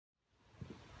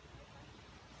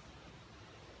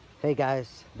Hey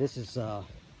guys, this is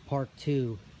part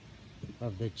 2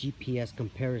 of the GPS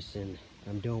comparison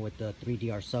I'm doing with the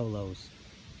 3DR Solos.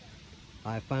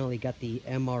 I finally got the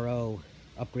MRO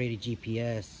upgraded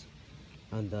GPS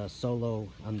on the Solo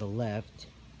on the left.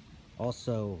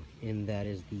 Also in that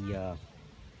is the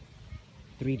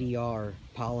 3DR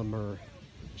polymer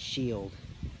shield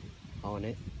on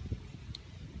it.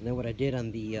 And then what I did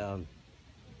on the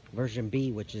version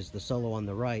B, which is the Solo on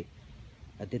the right,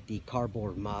 I did the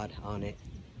cardboard mod on it.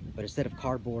 But instead of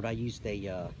cardboard, I used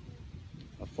a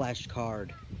flash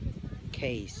card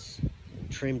case,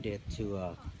 trimmed it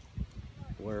to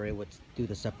where it would do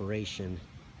the separation.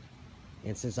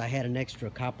 And since I had an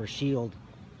extra copper shield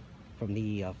from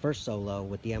the first Solo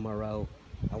with the MRO,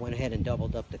 I went ahead and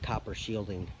doubled up the copper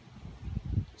shielding.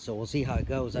 So we'll see how it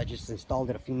goes. I just installed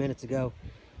it a few minutes ago.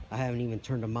 I haven't even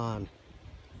turned them on.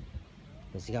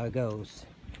 Let's see how it goes.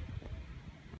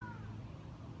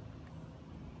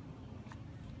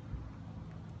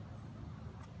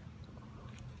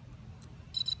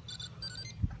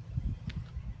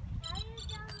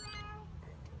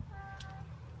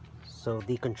 So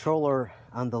the controller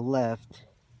on the left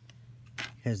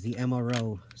has the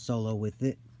MRO Solo with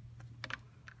it.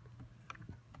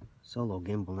 Solo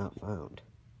gimbal not found.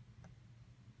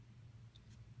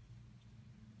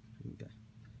 Okay.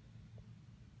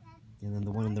 And then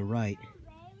the one on the right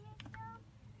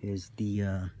is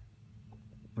the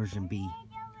version B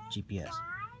GPS.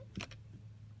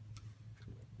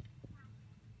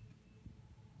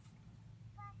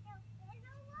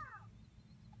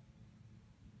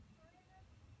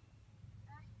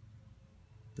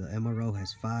 The MRO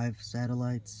has 5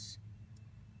 satellites,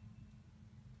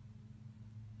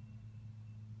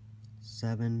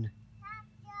 7.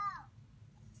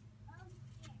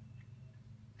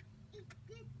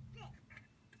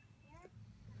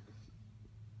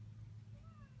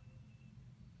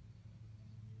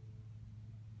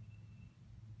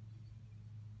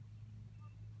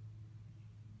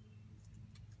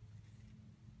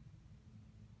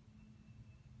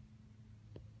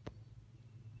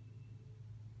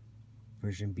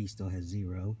 Version B still has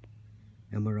 0.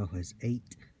 MRO has 8.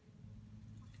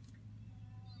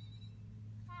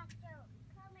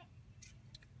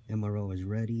 MRO is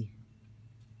ready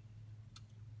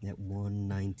at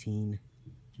 1:19,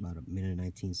 about a minute and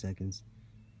 19 seconds.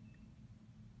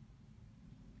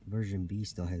 Version B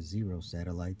still has 0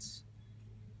 satellites.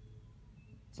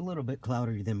 It's a little bit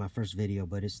cloudier than my first video,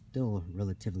 but it's still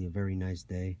relatively a very nice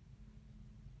day.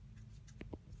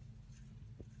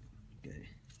 Okay.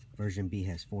 Version B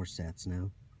has 4 sats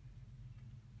now.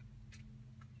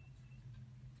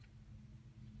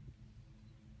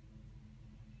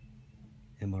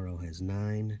 MRO has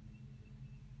 9,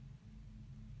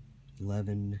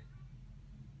 11,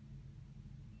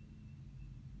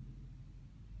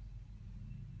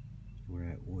 we're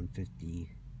at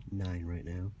 159 right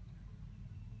now.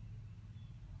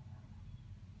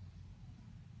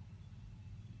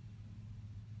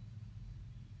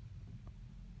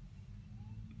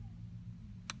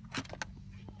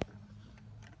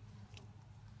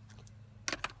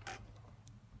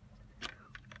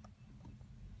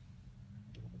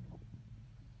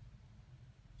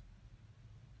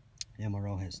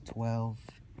 MRO has 12.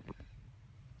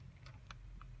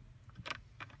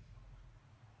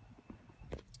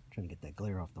 Trying to get that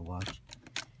glare off the watch.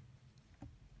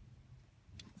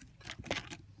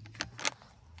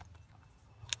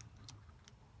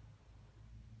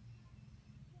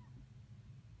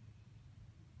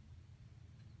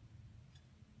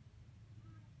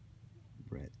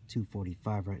 We're at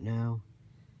 245 right now.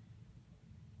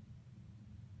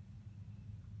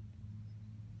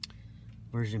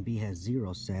 Version B has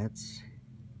 0 sats.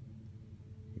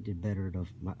 It did better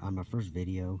on my first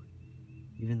video,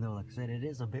 even though, like I said, it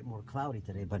is a bit more cloudy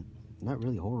today, but not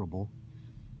really horrible.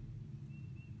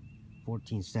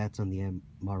 14 sats on the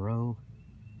MRO,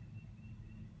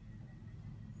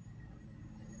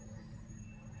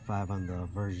 5 on the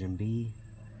version B.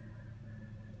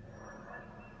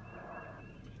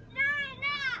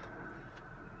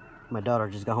 My daughter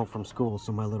just got home from school,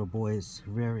 so my little boy is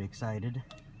very excited.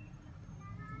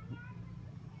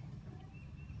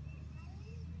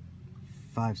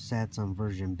 5 sats on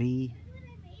version B.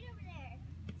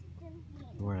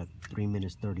 We're at 3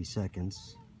 minutes 30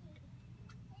 seconds.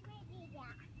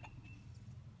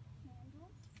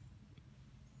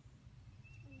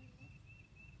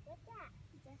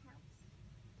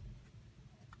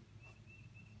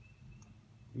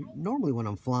 Normally when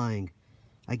I'm flying,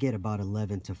 I get about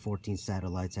 11 to 14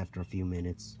 satellites after a few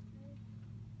minutes.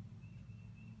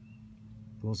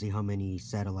 We'll see how many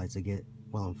satellites I get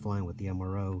while I'm flying with the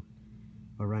MRO.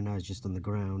 but right now it's just on the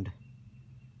ground.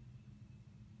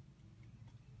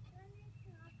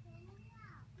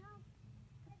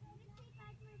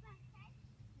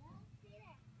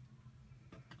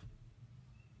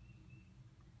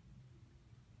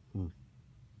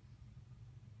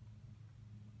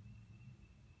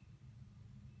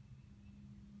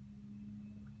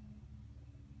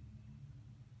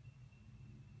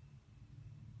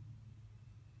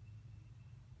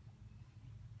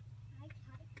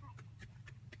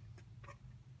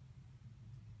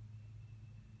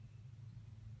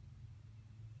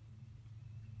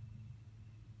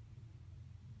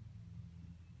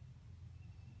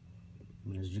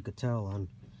 And as you could tell on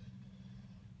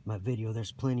my video,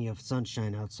 there's plenty of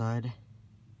sunshine outside.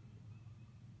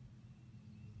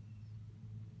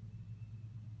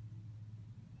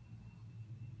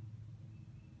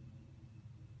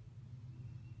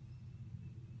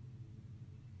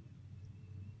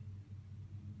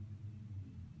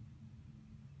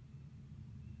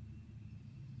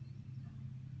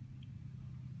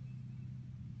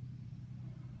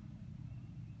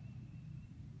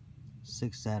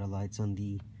 Six satellites on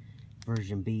the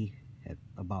version B at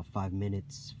about 5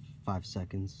 minutes, 5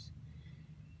 seconds.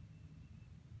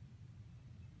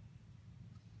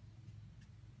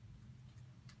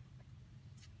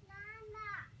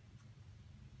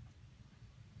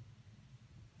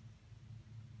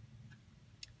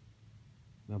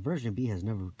 Now version B has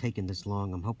never taken this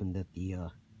long. I'm hoping that the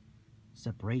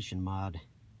separation mod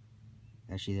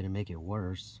actually didn't make it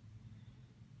worse.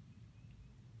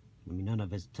 I mean, none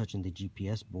of it's touching the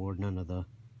GPS board, none of the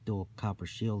dual copper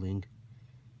shielding.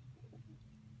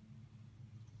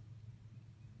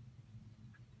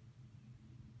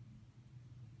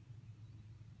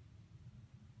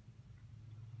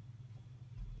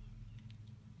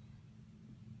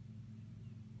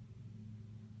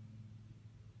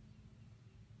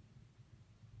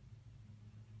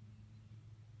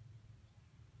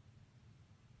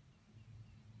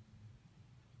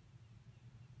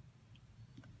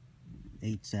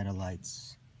 Eight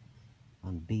satellites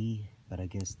on B, but I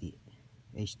guess the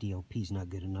hdop is not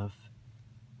good enough.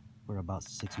 We're about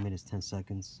 6 minutes 10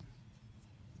 seconds.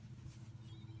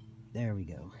 There we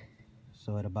go.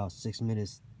 So at about 6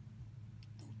 minutes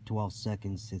 12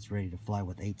 seconds, it's ready to fly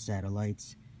with 8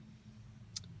 satellites.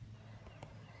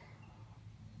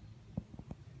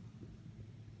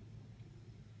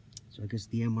 So I guess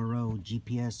the MRO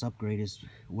GPS upgrade is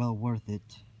well worth it.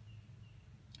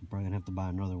 I'm probably gonna have to buy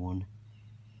another one.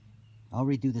 I'll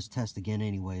redo this test again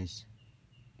anyways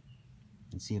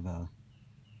and see if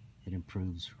it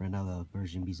improves. Right now the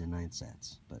version B's at 9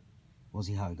 sats, but we'll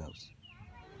see how it goes.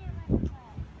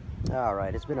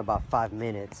 Alright, it's been about 5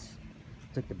 minutes.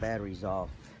 Took the batteries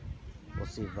off. We'll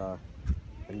see if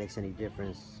it makes any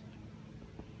difference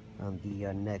on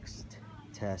the next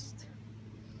test.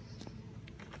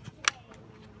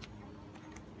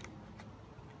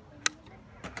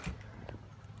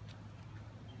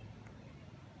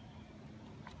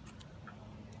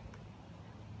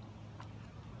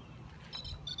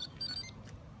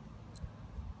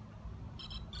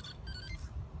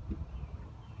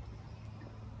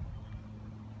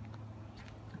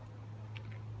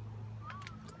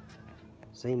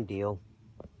 Same deal.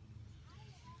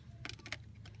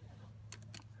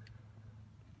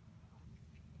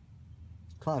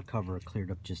 Cloud cover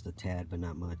cleared up just a tad, but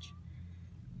not much.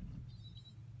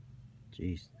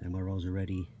 Jeez, MRO's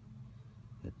already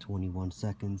at 21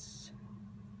 seconds.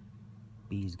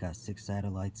 B's got 6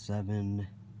 satellites, 7.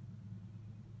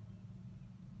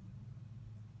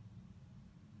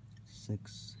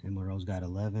 6. MRO's got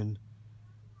 11.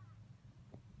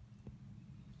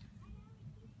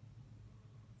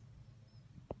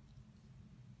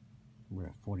 We're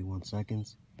at 41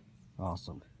 seconds.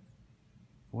 Awesome.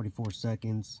 44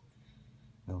 seconds.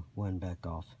 Oh, one back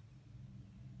off.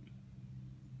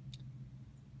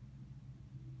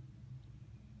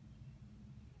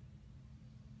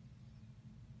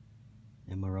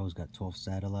 MRO's got 12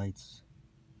 satellites.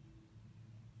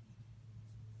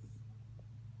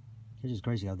 It's just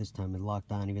crazy how this time it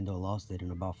locked on even though I lost it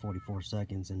in about 44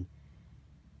 seconds. And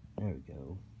there we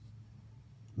go.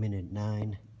 Minute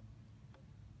 9.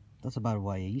 That's about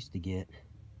what I used to get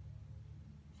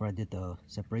before I did the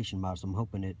separation mod, so I'm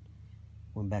hoping it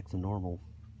went back to normal,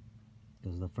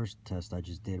 because the first test I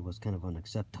just did was kind of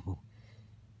unacceptable.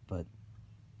 But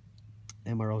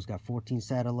MRO's got 14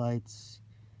 satellites,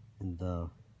 and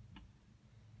the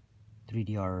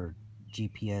 3DR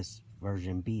GPS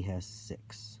version B has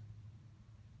 6.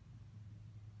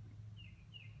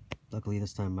 Luckily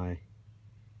this time my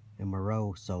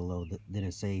MRO solo that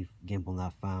didn't say gimbal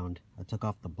not found. I took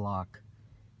off the block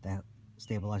that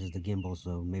stabilizes the gimbal,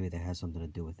 so maybe that has something to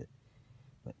do with it.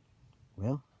 But,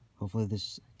 well, hopefully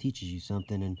this teaches you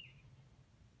something, and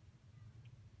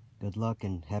good luck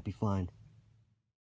and happy flying.